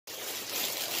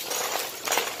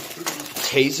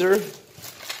taser?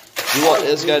 You want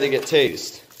this guy to get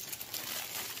tased?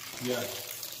 Yeah.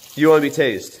 You want to be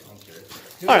tased?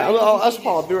 Okay. All right, I'll ask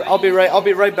Paul. I'll be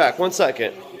right back. 1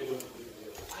 second.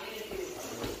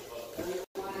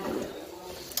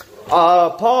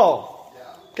 Paul,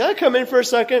 can I come in for a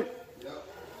second?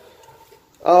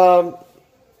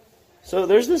 So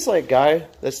there's this like guy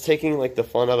that's taking like the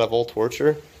fun out of all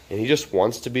torture, and he just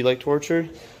wants to be like tortured,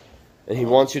 and he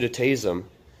wants you to tase him,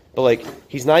 but like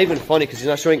he's not even funny because he's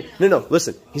not showing. No,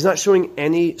 listen, he's not showing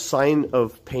any sign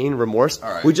of pain, remorse.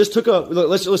 All right. We just took a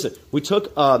listen. We took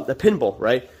a pinball,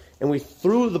 right, and we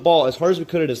threw the ball as hard as we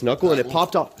could at his knuckle, and it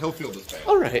popped off. He'll feel this pain.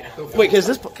 All right. Wait, is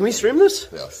this? Can we stream this?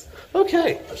 Yes.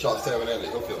 Okay. I shot Sam and Andy.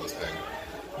 He'll feel this pain.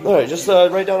 All right, just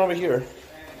right down over here.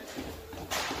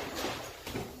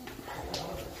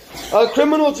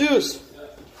 Criminal juice.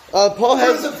 Paul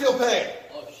has. Who doesn't feel pain?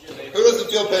 Who doesn't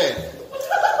feel pain?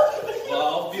 Well,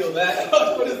 I'll feel that.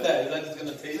 What is that? Is that just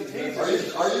gonna taste me?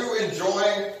 Are you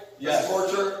enjoying this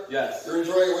torture? Yes. You're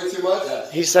enjoying it way too much?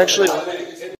 Yes. He's actually.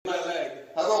 It's my leg.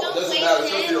 How about it doesn't matter?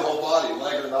 It's going through your whole body,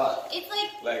 leg or not. It's like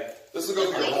Leg. This will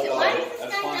go through your whole body.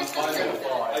 That's fine. I just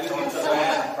need to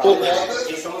land properly.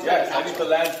 Yes, I need to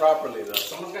land properly though.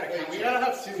 Someone's gotta catch. We gotta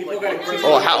have two people.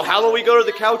 Oh, how do we go to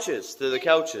the couches? To the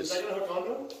couches.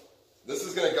 This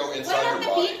is going to go inside put your on the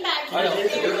body.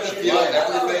 beanbag. You're going to feel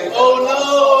everything. Oh no!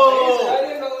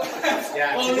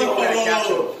 Yeah, oh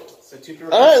no! So two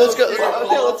people. All right, let's go.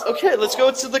 Okay, let's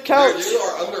go to the couch. Dude, you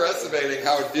are underestimating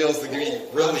how it feels to be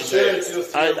really tased. Dude,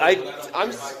 I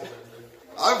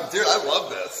love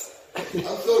this.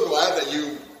 I'm so glad that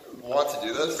you want to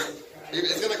do this.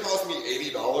 It's gonna cost me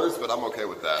 $80, but I'm okay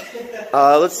with that.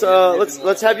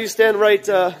 Let's have you stand right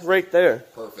there.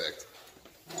 Perfect.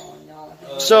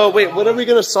 So wait, what are we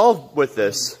gonna solve with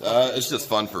this? It's just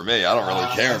fun for me. I don't really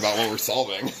care about what we're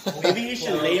solving. Maybe you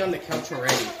should lay on the couch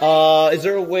already. Is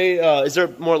there a way? Is there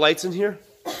more lights in here?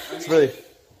 It's really.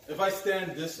 If I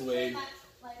stand this way,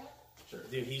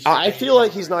 Dude, I feel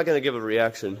like he's not gonna give a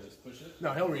reaction.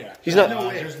 No, he'll react. He's not.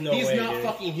 There's no way. He's not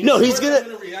fucking. No, he's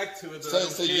gonna react to it.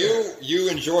 So you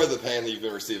enjoy the pain that you've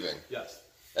been receiving? Yes.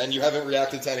 And you haven't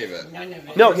reacted to any of it?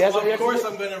 No, he hasn't Of reacted. course,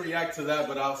 I'm gonna react to that,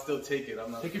 but I'll still take it.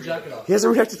 I'm not. Take your jacket off. He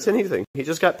hasn't reacted to anything. He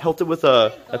just got pelted with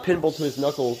a pinball to his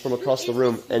knuckle from across the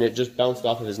room, and it just bounced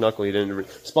off of his knuckle. He didn't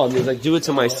respond. He was like, "Do it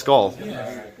to my skull." All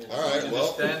right,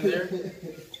 well, Stand there.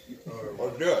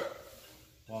 Let's do it.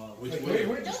 Which way?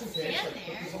 Don't stand there.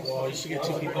 Well, you should get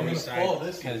two people on the side.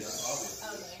 Because.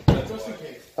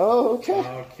 Oh, okay.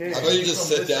 Okay. How about you just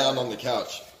sit down on the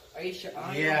couch? Are you sure?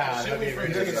 Yeah, that'd be From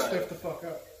really this good. side. the fuck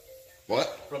up. What?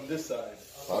 From this side.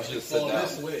 Why don't you just sit Fall down?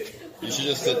 this way. You should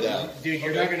just sit down. Dude,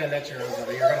 you're not gonna let your own go.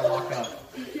 You're gonna lock up.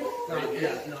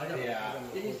 Yeah.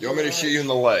 You want me to shoot you in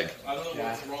the leg? I don't know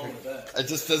what's wrong with that. It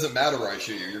just doesn't matter where I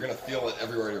shoot you. You're gonna feel it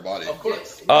everywhere in your body. Of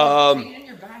course.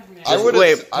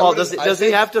 Wait, Paul, does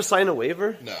he have to sign a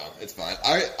waiver? No, it's fine.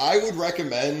 I would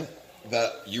recommend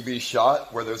that you be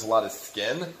shot where there's a lot of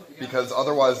skin, because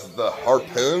otherwise the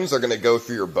harpoons are gonna go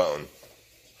through your bone.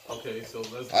 Okay, so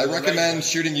let's. I recommend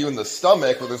shooting you in the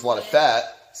stomach where there's a lot of fat,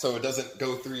 so it doesn't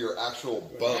go through your actual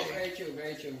bone. Very true,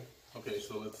 very true. Okay,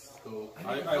 so let's go.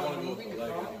 I want to go with the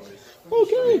leg anyways.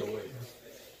 Okay.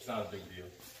 It's not a big deal.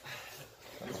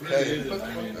 Okay.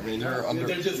 I mean, you're under.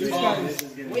 They're just tongs.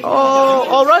 Oh,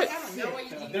 all right.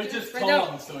 They're just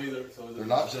tongs, so either. They're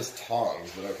not just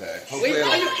tongs, but okay. Wait,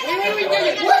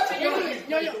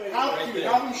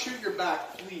 Have him shoot your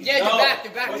back, please. Yeah, the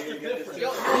back. What's the difference?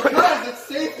 Because it's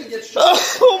safe to get shot.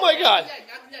 Oh my God.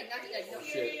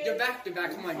 The back,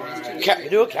 come on, guys.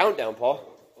 Do a countdown, Paul.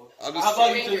 I'm How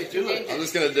about you just do it?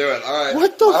 just gonna do it. All right.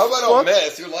 What the I hope I don't fuck?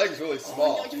 miss. Your leg's really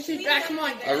small. Back, come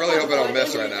on. I really hope I don't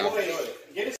miss right now.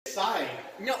 Get his side.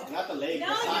 No. Not the leg. No,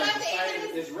 the side. not The the side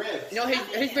end. his ribs. No,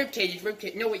 his rib cage.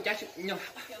 No, wait, that's no.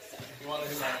 You want to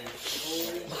hit on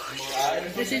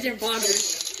This isn't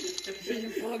vloggers. This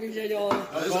isn't vloggers at all.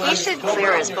 He should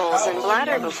clear his balls and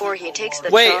bladder before he takes the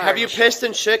Wait, charge. have you pissed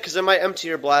and shit? Because it might empty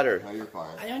your bladder. No, you're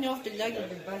fine. I don't know if the leg is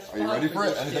the best. Are you ready for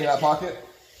it? Anything in that pocket?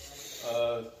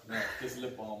 No, just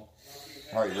lip balm.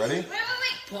 All right, you ready?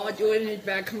 Paul, do it in his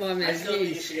back. Come on, man. I still think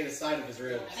you Please. should get the side of his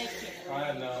ribs.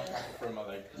 I know. I prefer my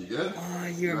leg. You good? Oh,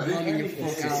 you're Ready? bugging your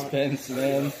fuck out. Suspense,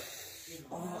 man.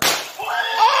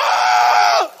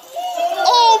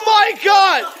 Oh my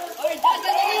God!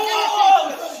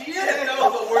 Shit, that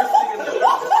was the worst thing in the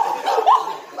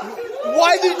world.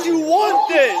 Why did you want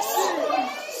this?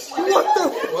 What the?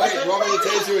 Wait, you want me to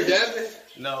tase you again?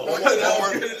 No.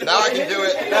 Now I can do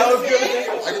it. That was good.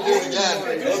 I can do it again.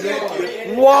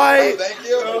 Why? Thank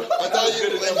you. I thought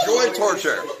you'd enjoy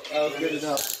torture. That was good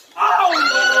enough.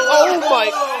 Oh my!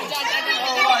 Oh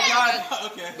my God.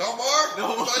 Okay. No more? No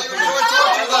more. I thought you were going to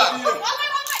torture left.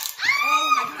 Oh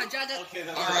my god, John. Okay,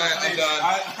 that's Alright, I'm done.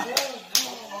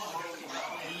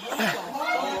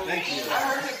 Thank you.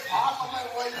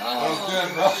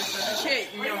 Shit,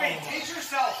 you know. Taste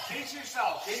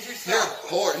yourself.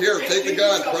 Here, take the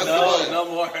gun. Press the No, button. no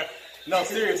more. No,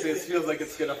 seriously, it feels like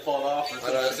it's gonna fall off. Or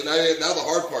something. So now the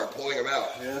hard part, pulling them out.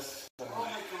 Yes.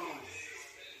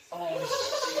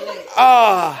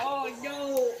 Ah. Oh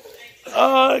no.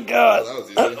 Oh god. That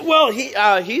was easy. Well,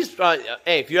 he's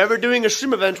hey, if you're ever doing a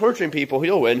stream event torturing people,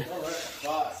 he'll win.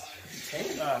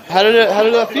 How did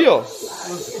that feel? It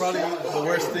was probably the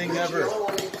worst thing ever.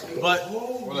 But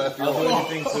What did that feel I'll do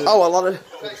like? anything to Oh, a lot of.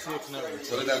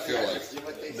 What did that feel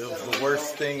like? the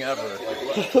worst thing ever.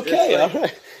 Okay, all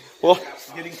right. Well,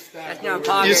 Getting stabbed. That's not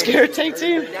popular. you scared, Tank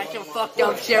Team? That's some fucked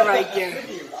up shit right there.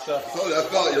 So that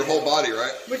felt your whole body,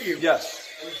 right? Yes.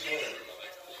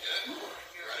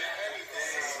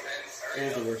 It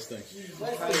was the worst thing.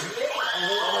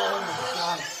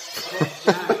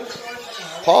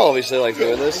 Paul obviously likes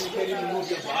doing this.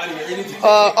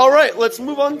 All right, let's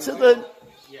move on to the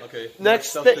Okay. next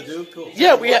stuff thing. to do. Cool.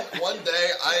 Yeah, we have. One day,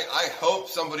 I hope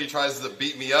somebody tries to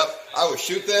beat me up. I will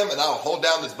shoot them and I'll hold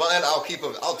down this button. I'll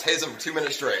tase them for 2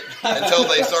 minutes straight until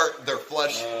they start their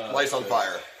flesh lights on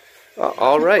fire.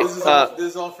 All right. This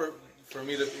is all for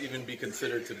me to even be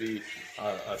considered to be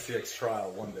a CX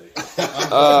trial one day.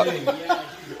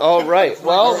 All right.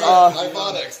 Well,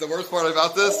 Hyponics. The worst part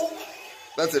about this,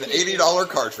 that's an $80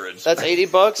 cartridge. that's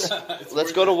 $80.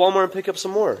 Let's go to Walmart and pick up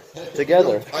some more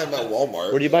together. I'm at Walmart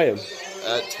Where do you buy them?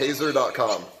 at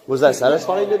taser.com. Was that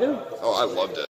satisfying to do? Oh, I loved it.